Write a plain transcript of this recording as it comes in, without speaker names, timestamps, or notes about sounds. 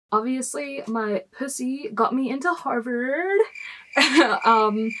Obviously, my pussy got me into Harvard.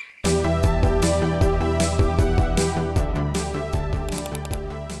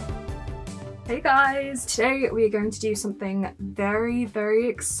 Hey guys! Today we are going to do something very, very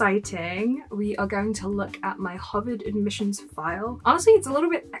exciting. We are going to look at my Harvard admissions file. Honestly, it's a little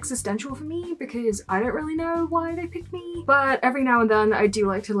bit existential for me because I don't really know why they picked me, but every now and then I do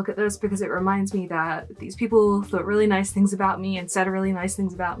like to look at this because it reminds me that these people thought really nice things about me and said really nice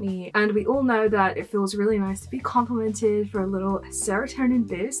things about me, and we all know that it feels really nice to be complimented for a little serotonin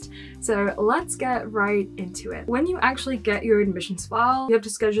boost. So let's get right into it. When you actually get your admissions file, you have to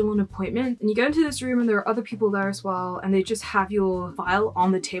schedule an appointment and you go into this room and there are other people there as well, and they just have your file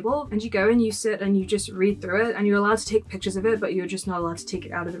on the table, and you go and you sit and you just read through it, and you're allowed to take pictures of it, but you're just not allowed to take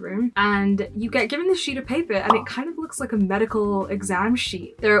it out of the room. And you get given this sheet of paper and it kind of looks like a medical exam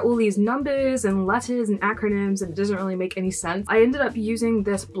sheet. There are all these numbers and letters and acronyms and it doesn't really make any sense. I ended up using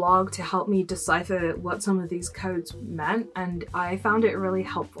this blog to help me decipher what some of these codes meant, and I found it really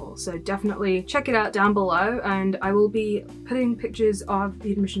helpful. So definitely check it out down below, and I will be putting pictures of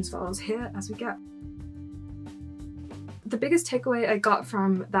the admissions files here as we go. The biggest takeaway I got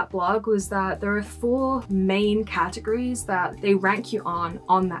from that blog was that there are 4 main categories that they rank you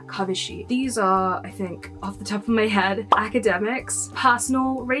on that cover sheet. These are, I think, off the top of my head, academics,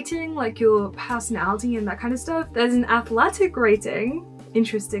 personal rating, like your personality and that kind of stuff. There's an athletic rating,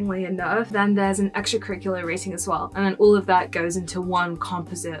 interestingly enough, then there's an extracurricular rating as well, and then all of that goes into one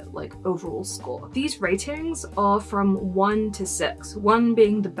composite like overall score. These ratings are from 1 to 6, 1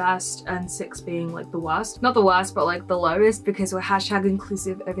 being the best and 6 being like the worst. Not the worst, but like the lowest, because we're hashtag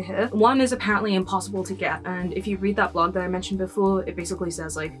inclusive over here. 1 is apparently impossible to get, and if you read that blog that I mentioned before, it basically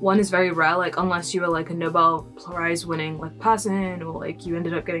says like 1 is very rare, like unless you were like a Nobel Prize winning like person, or like you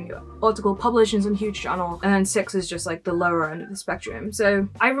ended up getting your article published in some huge journal, and then 6 is just like the lower end of the spectrum. So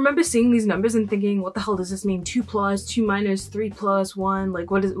I remember seeing these numbers and thinking, what the hell does this mean? 2 plus, 2 minus, 3 plus, 1, like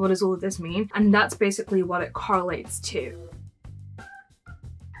what does all of this mean? And that's basically what it correlates to.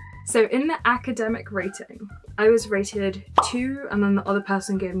 So in the academic rating, I was rated 2, and then the other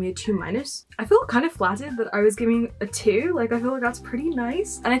person gave me a 2 minus. I feel kind of flattered that I was giving a 2, like I feel like that's pretty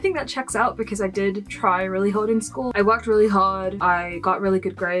nice. And I think that checks out because I did try really hard in school. I worked really hard, I got really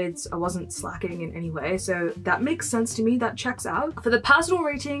good grades, I wasn't slacking in any way, so that makes sense to me, that checks out. For the personal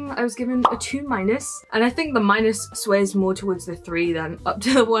rating, I was given a 2 minus, and I think the minus sways more towards the 3 than up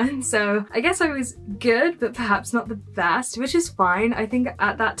to the 1, so I guess I was good, but perhaps not the best, which is fine. I think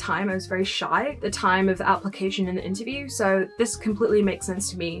at that time I was very shy, the time of the application in the interview, so this completely makes sense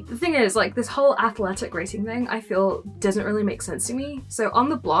to me. The thing is, like, this whole athletic rating thing I feel doesn't really make sense to me. So on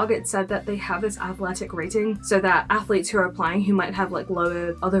the blog it said that they have this athletic rating so that athletes who are applying who might have like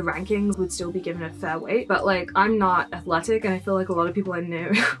lower other rankings would still be given a fair weight, but like I'm not athletic and I feel like a lot of people I know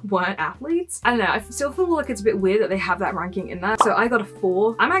weren't athletes. I don't know, I still feel like it's a bit weird that they have that ranking in there. So I got a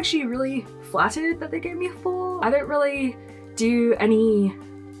 4. I'm actually really flattered that they gave me a 4. I don't really do any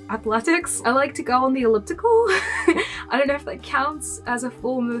athletics. I like to go on the elliptical. I don't know if that counts as a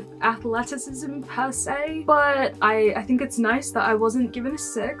form of athleticism per se, but I think it's nice that I wasn't given a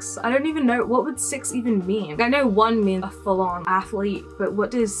 6. I don't even know, what would 6 even mean? I know 1 means a full-on athlete, but what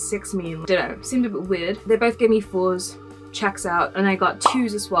does 6 mean? Dunno, seemed a bit weird. They both gave me 4s. Checks out, and I got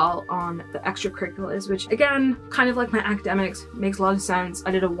 2s as well on the extracurriculars, which again, kind of like my academics, makes a lot of sense.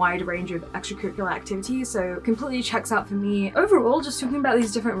 I did a wide range of extracurricular activities, so completely checks out for me. Overall, just talking about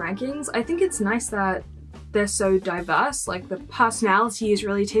these different rankings, I think it's nice that they're so diverse. Like the personality is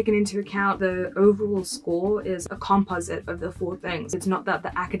really taken into account. The overall score is a composite of the 4 things. It's not that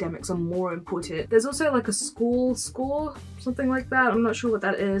the academics are more important. There's also like a school score, something like that. I'm not sure what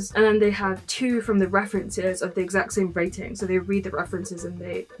that is. And then they have 2 from the references of the exact same rating. So they read the references and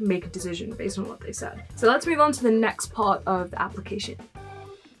they make a decision based on what they said. So let's move on to the next part of the application.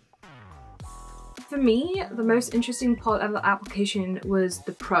 For me, the most interesting part of the application was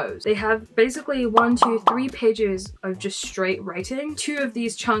the prose. They have basically 1, 2, 3 pages of just straight writing. 2 of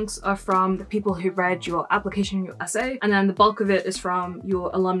these chunks are from the people who read your application, your essay, and then the bulk of it is from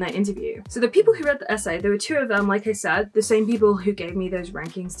your alumni interview. So the people who read the essay, there were 2 of them, like I said, the same people who gave me those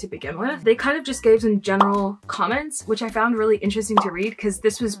rankings to begin with. They kind of just gave some general comments, which I found really interesting to read because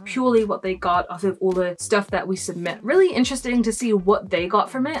this was purely what they got off of all the stuff that we submit. Really interesting to see what they got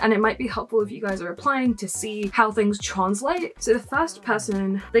from it, and it might be helpful if you guys are applying to see how things translate. So the first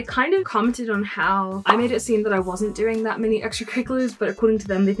person, they kind of commented on how I made it seem that I wasn't doing that many extracurriculars, but according to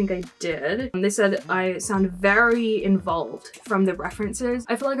them, they think I did. And they said I sound very involved from the references.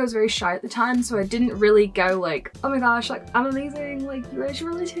 I feel like I was very shy at the time, so I didn't really go like, oh my gosh, like I'm amazing, like you guys should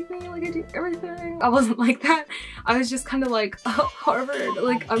really take me, like I do everything. I wasn't like that. I was just kind of like, oh, Harvard,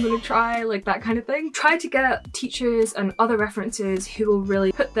 like I'm gonna try, like that kind of thing. Try to get teachers and other references who will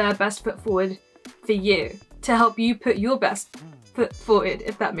really put their best foot forward for you, to help you put your best foot forward,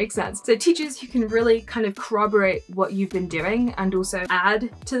 if that makes sense. So teachers who can really kind of corroborate what you've been doing and also add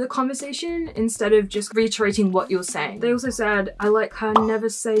to the conversation instead of just reiterating what you're saying. They also said, I like her never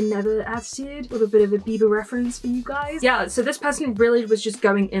say never attitude. A little bit of a Bieber reference for you guys. Yeah, so this person really was just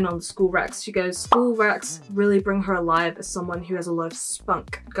going in on school recs. She goes, school recs really bring her alive as someone who has a lot of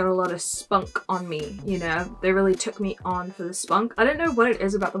spunk. Got a lot of spunk on me, you know? They really took me on for the spunk. I don't know what it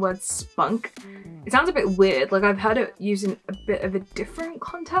is about the word spunk. It sounds a bit weird, like I've heard it used in a bit of a different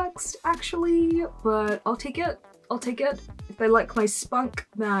context actually, but I'll take it. I'll take it. If they like my spunk,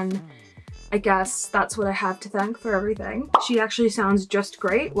 then I guess that's what I have to thank for everything. She actually sounds just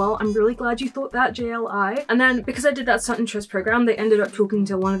great. Well, I'm really glad you thought that, JLI. And then because I did that Sutton Trust program, they ended up talking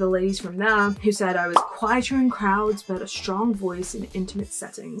to one of the ladies from there who said I was quieter in crowds, but a strong voice in intimate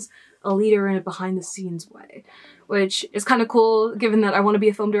settings, a leader in a behind the scenes way, which is kind of cool given that I want to be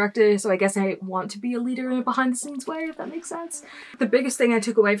a film director, so I guess I want to be a leader in a behind the scenes way, if that makes sense. The biggest thing I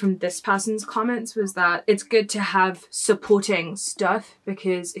took away from this person's comments was that it's good to have supporting stuff,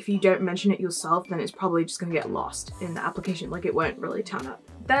 because if you don't mention it yourself, then it's probably just gonna get lost in the application, like it won't really turn up.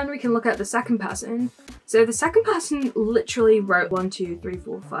 Then we can look at the second person. So the second person literally wrote 1, 2, 3,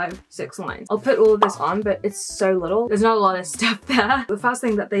 4, 5, 6 lines. I'll put all of this on, but it's so little. There's not a lot of stuff there. The first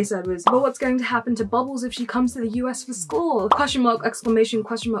thing that they said was, well, what's going to happen to Bubbles if she comes to the US for school? Question mark, exclamation,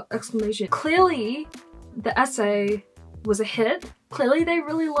 question mark, exclamation. Clearly, the essay was a hit. Clearly they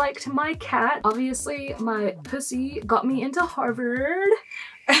really liked my cat. Obviously, my pussy got me into Harvard.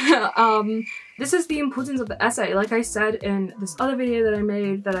 This is the importance of the essay. Like I said in this other video that I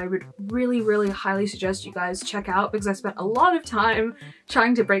made that I would really, really highly suggest you guys check out, because I spent a lot of time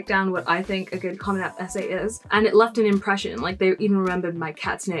trying to break down what I think a good Common App essay is, and it left an impression. Like they even remembered my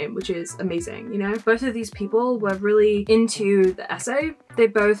cat's name, which is amazing, you know? Both of these people were really into the essay. They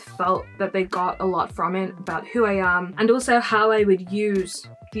both felt that they got a lot from it about who I am and also how I would use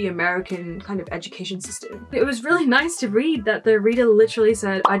the American kind of education system. It was really nice to read that the reader literally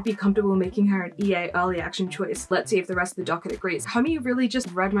said, I'd be comfortable making her an EA early action choice. Let's see if the rest of the docket agrees. Homie really just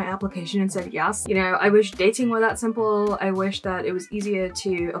read my application and said yes. You know, I wish dating were that simple. I wish that it was easier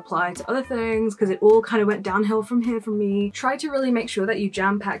to apply to other things, because it all kind of went downhill from here for me. Try to really make sure that you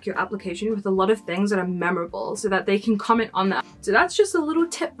jam-pack your application with a lot of things that are memorable so that they can comment on that. So that's just a little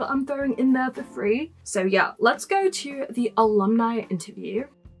tip that I'm throwing in there for free. So yeah, let's go to the alumni interview.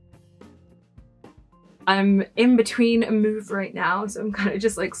 I'm in between a move right now, so I'm kind of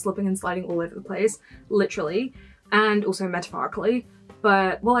just like slipping and sliding all over the place, literally, and also metaphorically,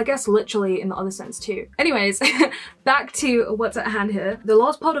 but well, I guess literally in the other sense too. Anyways, back to what's at hand here. The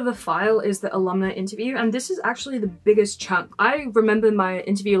last part of the file is the alumni interview, and this is actually the biggest chunk. I remember my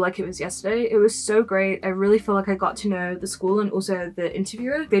interview like it was yesterday. It was so great. I really feel like I got to know the school and also the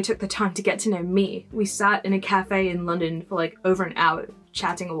interviewer. They took the time to get to know me. We sat in a cafe in London for like over an hour,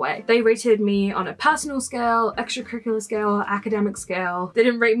 chatting away. They rated me on a personal scale, extracurricular scale, academic scale. They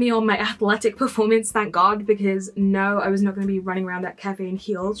didn't rate me on my athletic performance, thank God, because no, I was not going to be running around that cafe in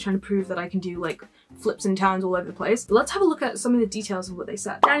heels trying to prove that I can do like flips and turns all over the place. But let's have a look at some of the details of what they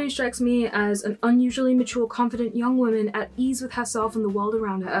said. Daniel strikes me as an unusually mature, confident young woman at ease with herself and the world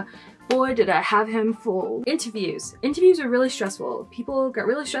around her. Boy, did I have him fooled. Interviews. Interviews are really stressful. People get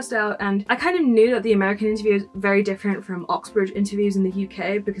really stressed out, and I kind of knew that the American interview is very different from Oxbridge interviews in the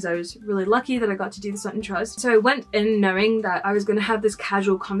UK because I was really lucky that I got to do the Sutton Trust. So I went in knowing that I was going to have this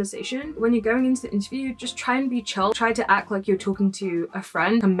casual conversation. When you're going into the interview, just try and be chill. Try to act like you're talking to a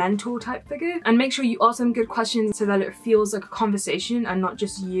friend, a mentor type figure, and make sure you ask them good questions so that it feels like a conversation and not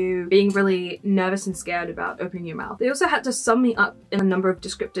just you being really nervous and scared about opening your mouth. They also had to sum me up in a number of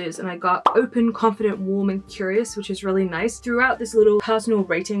descriptors, and I got open, confident, warm, and curious, which is really nice. Throughout this little personal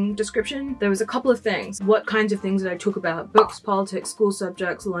rating description, there was a couple of things. What kinds of things did I talk about? Books, politics, school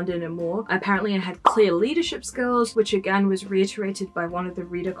subjects, London, and more. Apparently I had clear leadership skills, which again was reiterated by one of the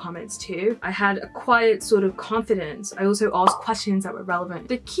reader comments too. I had a quiet sort of confidence. I also asked questions that were relevant.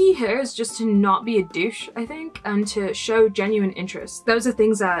 The key here is just to not be a douche, I think, and to show genuine interest. Those are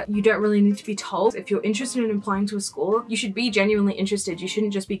things that you don't really need to be told. If you're interested in applying to a school, you should be genuinely interested. You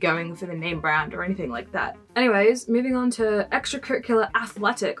shouldn't just be going anything for the name brand or anything like that. Anyways, moving on to extracurricular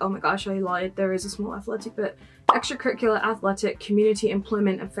athletic. Oh my gosh, I lied. There is a small athletic bit. Extracurricular athletic, community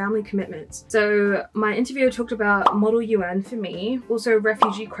employment, and family commitments. So my interviewer talked about Model UN for me, also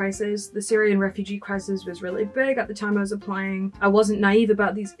refugee crisis. The Syrian refugee crisis was really big at the time I was applying. I wasn't naive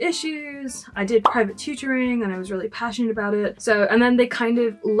about these issues. I did private tutoring and I was really passionate about it. So, and then they kind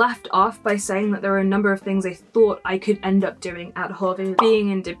of left off by saying that there were a number of things they thought I could end up doing at Harvard.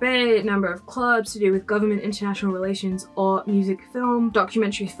 Being in debate, a number of clubs to do with government, international relations, art, music, film,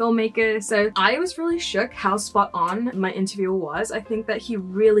 documentary filmmaker. So I was really shook how spot on my interviewer was. I think that he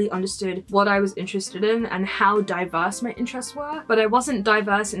really understood what I was interested in and how diverse my interests were, but I wasn't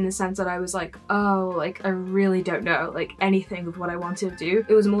diverse in the sense that I was like, oh, like I really don't know like anything of what I wanted to do.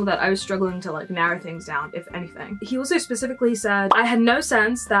 It was more that I was struggling to like narrow things down, if anything. He also specifically said I had no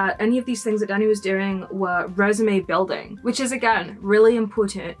sense that any of these things that Danny was doing were resume building, which is again really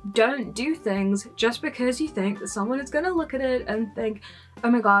important. Don't do things just because you think that someone is gonna look at it and think, oh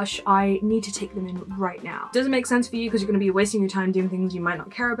my gosh, I need to take them in right now. Doesn't make sense for you because you're going to be wasting your time doing things you might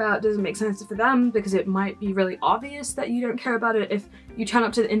not care about. Doesn't make sense for them because it might be really obvious that you don't care about it if you turn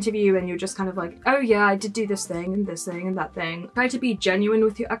up to the interview and you're just kind of like, oh yeah, I did do this thing and this thing and that thing. Try to be genuine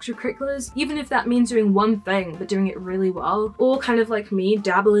with your extracurriculars, even if that means doing one thing but doing it really well, or kind of like me,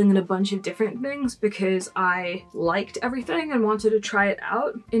 dabbling in a bunch of different things because I liked everything and wanted to try it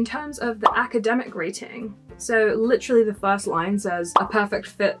out. In terms of the academic rating, so literally the first line says a perfect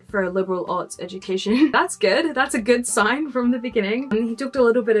fit for a liberal arts education. That's good. That's a good sign from the beginning. And he talked a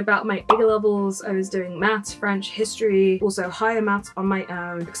little bit about my A levels. I was doing maths, French, history, also higher maths on my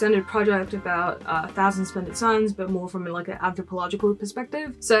own, extended project about 1,000 Splendid Suns, but more from like an anthropological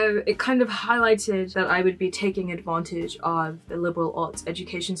perspective. So it kind of highlighted that I would be taking advantage of the liberal arts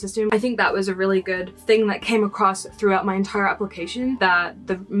education system. I think that was a really good thing that came across throughout my entire application, that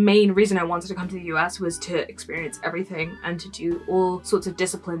the main reason I wanted to come to the US was to experience everything and to do all sorts of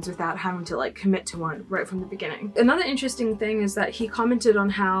disciplines without having to like commit to one right from the beginning. Another interesting thing is that he commented on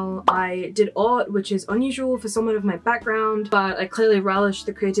how I did art, which is unusual for someone of my background, but I clearly relished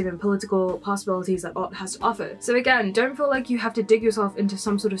the creative and political possibilities that art has to offer. So again, don't feel like you have to dig yourself into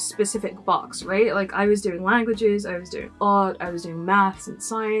some sort of specific box, right? Like I was doing languages, I was doing art, I was doing maths and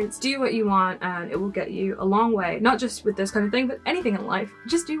science. Do what you want and it will get you a long way. Not just with this kind of thing, but anything in life.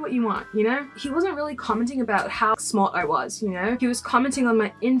 Just do what you want, you know? He wasn't really commenting about how smart I was, you know? He was commenting on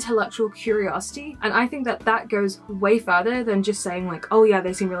my intellectual curiosity, and I think that that goes way further than just saying like, oh yeah,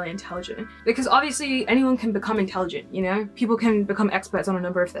 they seem really intelligent. Because obviously anyone can become intelligent, you know? People can become experts on a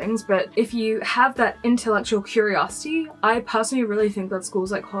number of things, but if you have that intellectual curiosity, I personally really think that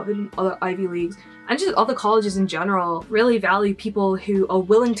schools like Harvard and other Ivy Leagues and just other colleges in general really value people who are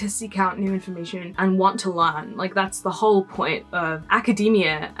willing to seek out new information and want to learn. Like that's the whole point of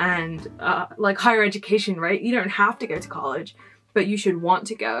academia and like higher education, right? You don't have to go to college, but you should want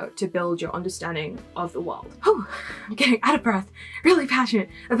to go to build your understanding of the world. Oh, I'm getting out of breath, really passionate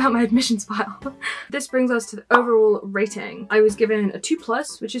about my admissions file. This brings us to the overall rating. I was given a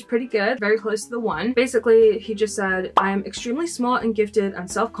 2+, which is pretty good, very close to the 1. Basically, he just said, I am extremely smart and gifted and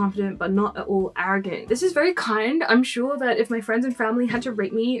self-confident, but not at all arrogant. This is very kind. I'm sure that if my friends and family had to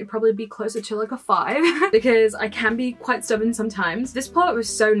rate me, it'd probably be closer to like a 5 because I can be quite stubborn sometimes. This part was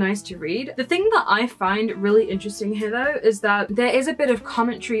so nice to read. The thing that I find really interesting here though is that there is a bit of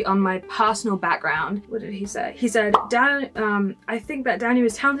commentary on my personal background. What did he say? He said, I think that Danny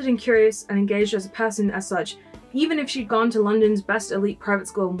was talented and curious and engaged as a person as such. Even if she'd gone to London's best elite private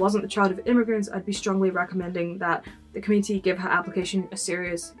school and wasn't the child of immigrants, I'd be strongly recommending that the community give her application a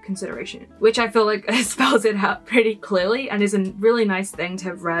serious consideration. Which I feel like spells it out pretty clearly and is a really nice thing to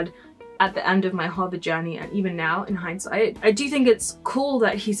have read at the end of my Harvard journey and even now in hindsight. I do think it's cool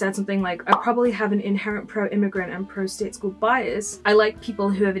that he said something like, I probably have an inherent pro-immigrant and pro-state school bias. I like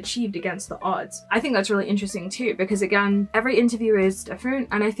people who have achieved against the odds. I think that's really interesting too, because again, every interview is different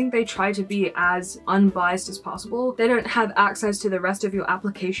and I think they try to be as unbiased as possible. They don't have access to the rest of your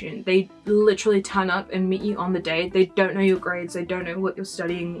application. They literally turn up and meet you on the day. They don't know your grades, they don't know what you're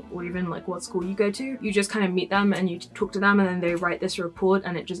studying or even like what school you go to. You just kind of meet them and you talk to them and then they write this report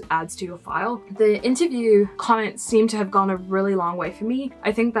and it just adds to your file. The interview comments seem to have gone a really long way for me.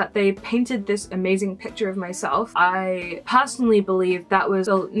 I think that they painted this amazing picture of myself. I personally believe that was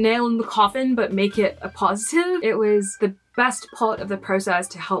a nail in the coffin, but make it a positive. It was the best part of the process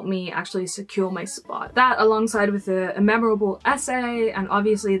to help me actually secure my spot. That, alongside with a memorable essay and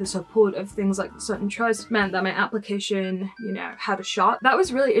obviously the support of things like Certain Trust, meant that my application, you know, had a shot. That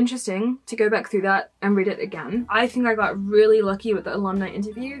was really interesting to go back through that and read it again. I think I got really lucky with the alumni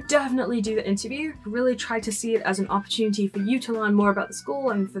interview. Definitely do the interview. Really try to see it as an opportunity for you to learn more about the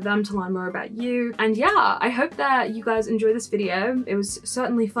school and for them to learn more about you. And yeah, I hope that you guys enjoy this video. It was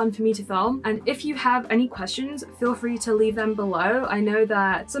certainly fun for me to film. And if you have any questions, feel free to leave them below. I know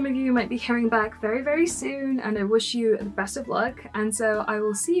that some of you might be hearing back very, very soon, and I wish you the best of luck. And so I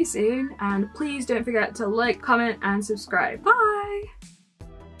will see you soon, and please don't forget to like, comment, and subscribe. Bye!